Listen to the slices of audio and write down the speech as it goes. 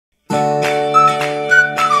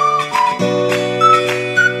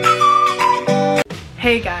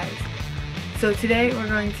Hey guys, so today we're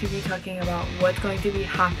going to be talking about what's going to be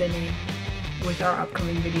happening with our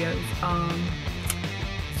upcoming videos.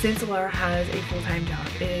 Since Laura has a full-time job,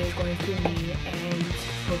 it is going to be me, and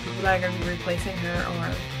for people that are going to be replacing her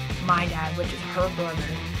are my dad, which is her brother,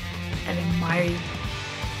 and then my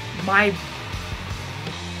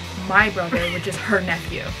brother, which is her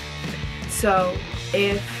nephew. So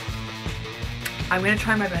I'm going to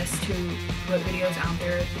try my best to put videos out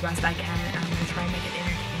there the best I can, and I'm going to try and make it entertaining.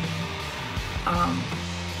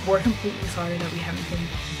 We're completely sorry that we haven't been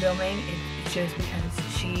filming. It's just because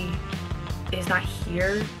she is not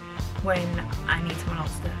here when I need someone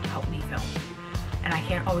else to help me film. And I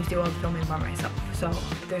can't always do all the filming by myself. So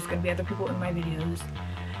there's going to be other people in my videos.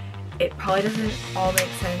 It probably doesn't all make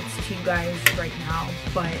sense to you guys right now,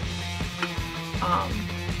 but I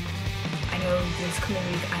know this coming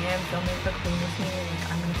week I am filming a clean with me. Like,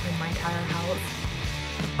 I'm gonna clean my entire house.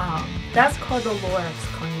 That's called the Laura's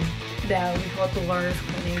clean. Yeah, we call it the Laura's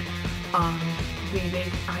cleaning. I'm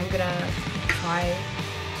gonna try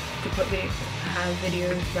to have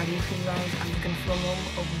videos ready for you guys. I'm just gonna film them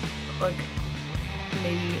like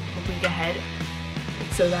maybe a week ahead,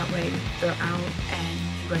 so that way they're out and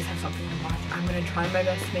you guys have something to watch. I'm gonna try my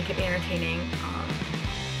best to make it entertaining.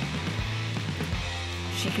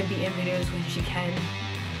 She can be in videos when she can.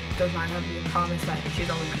 There's not going to be a promise that she's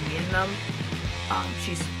always going to be in them.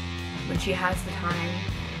 When she has the time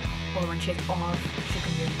or when she's off, she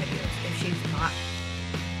can be in videos. If she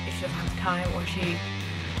doesn't have the time or she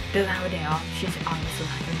doesn't have a day off, she's obviously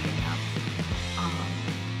not going to be in them.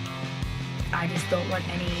 I just don't want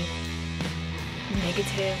any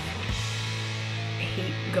negative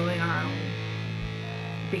hate going around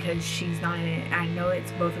because she's not in it. I know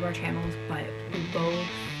it's both of our channels, but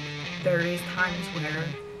there is times where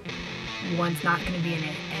one's not going to be in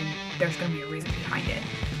it and there's going to be a reason behind it.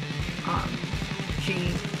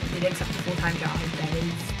 She did accept a full-time job that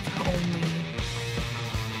is only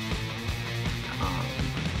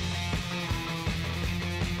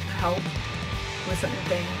help with certain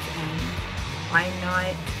things, and I'm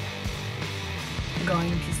not going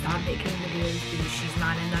to stop making videos because she's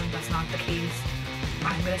not in them. That's not the case.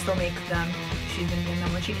 I'm gonna still make them. She's gonna get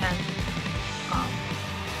them when she can.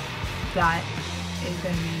 That is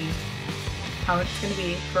gonna be how it's gonna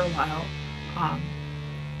be for a while.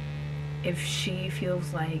 If she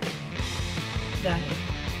feels like that,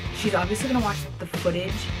 she's obviously gonna watch the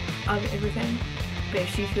footage of everything, but if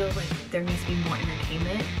she feels like there needs to be more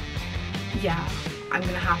entertainment, yeah, I'm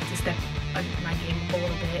gonna have to step up my game a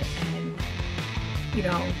little bit and, you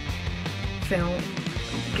know, film,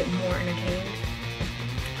 get more entertained.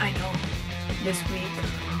 I know this week I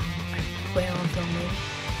plan on filming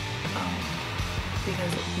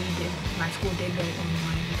because my school did go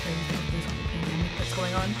online because of this whole pandemic that's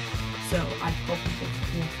going on. So I hope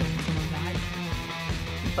we'll film some of that,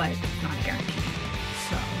 but it's not a guarantee.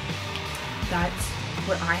 So that's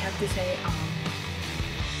what I have to say.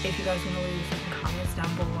 If you guys want to leave some comments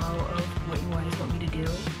down below of what you guys want me to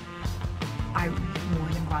do, I'm more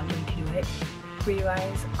than gladly to do it for you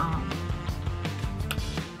guys.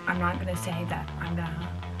 I'm not gonna say that I'm gonna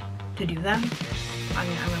to do them. I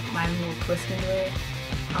mean, I'm gonna put my own little twist into it.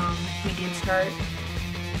 We did start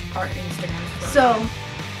our Instagram. So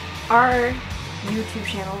our YouTube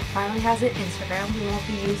channel finally has an Instagram. We won't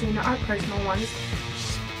be using our personal ones.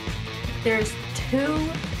 There's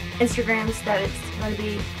 2 Instagrams that it's gonna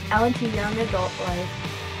be landtyoungadltife.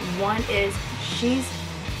 One is she's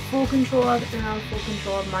full control of, and I'm full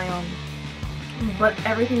control of my own. But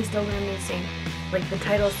everything's still gonna be the same. Like, the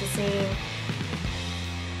title's the same,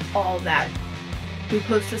 all that. We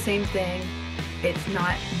post the same thing. It's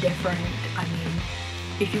not different. I mean,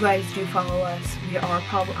 if you guys do follow us,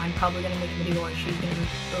 I'm probably gonna make a video, or she's gonna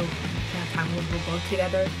have time when we're both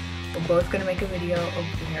together. We're both gonna make a video of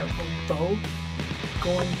where we're both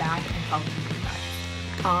going back and following you guys.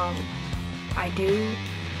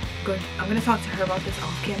 I'm gonna talk to her about this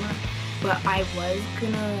off camera, but I was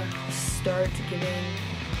gonna start giving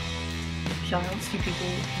shoutouts to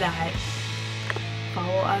people that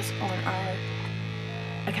follow us on our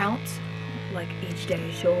accounts. Like, each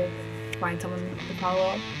day she'll find someone to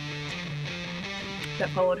follow that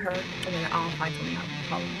followed her, and then I'll find someone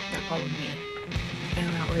that followed me.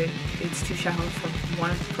 And that way it's 2 shoutouts from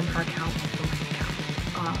one from her account and from my account.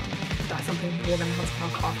 That's something we're gonna have to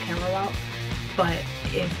talk off camera about. But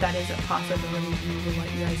if that is a possibility, we will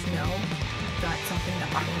let you guys know. That's something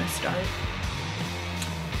that I want to start,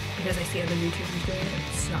 because I see other YouTubers doing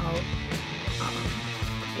it. So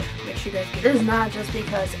yeah, make sure you guys get it. It's not just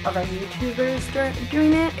because other YouTubers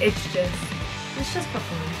doing it. It's just for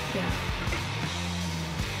fun. Yeah.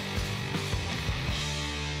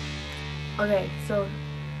 Okay, so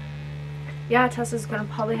yeah, Tessa's gonna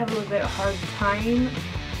probably have a little bit of a hard time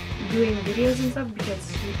doing videos and stuff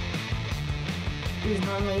because she is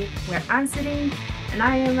normally where I'm sitting and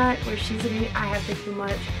I am at where she's sitting. I have too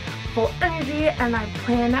much full energy and I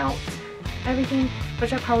plan out everything,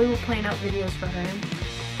 which I probably will plan out videos for her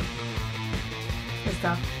and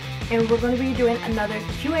stuff. And we're going to be doing another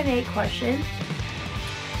Q&A question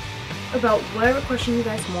about whatever question you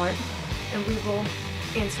guys want, and we will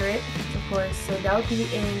answer it, of course. So that'll be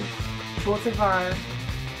in both of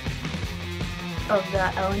the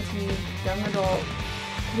LNT Young Adult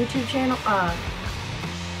YouTube channel,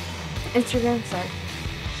 Instagram, sorry.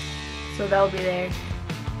 So that'll be there.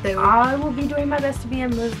 I will be doing my best to be in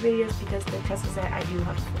those videos because like Tessa said, I do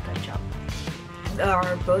have a full-time job.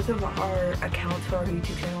 Both of our accounts for our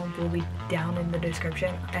YouTube channel will be down in the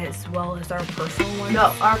description, as well as our personal ones.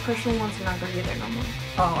 No, our personal ones are not going to be there no more.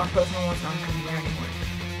 Oh, our personal ones aren't going to be there anymore.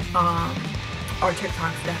 Our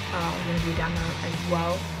TikToks are going to be down there as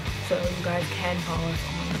well, so you guys can follow us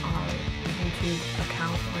on our YouTube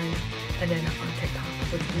account and then on TikTok,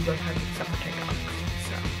 which we both have separate TikToks,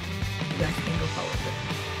 so you guys can go follow them.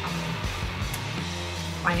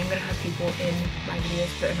 I am going to have people in my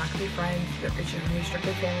videos, but they're not going to be friends. It's just going to be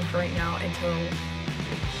strictly family for right now until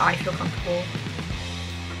I feel comfortable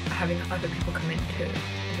having other people come into the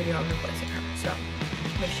video of replacing her. So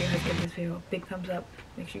make sure you guys give this video a big thumbs up.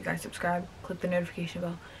 Make sure you guys subscribe, click the notification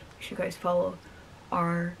bell. Make sure you guys follow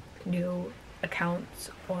our new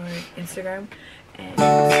accounts on Instagram. And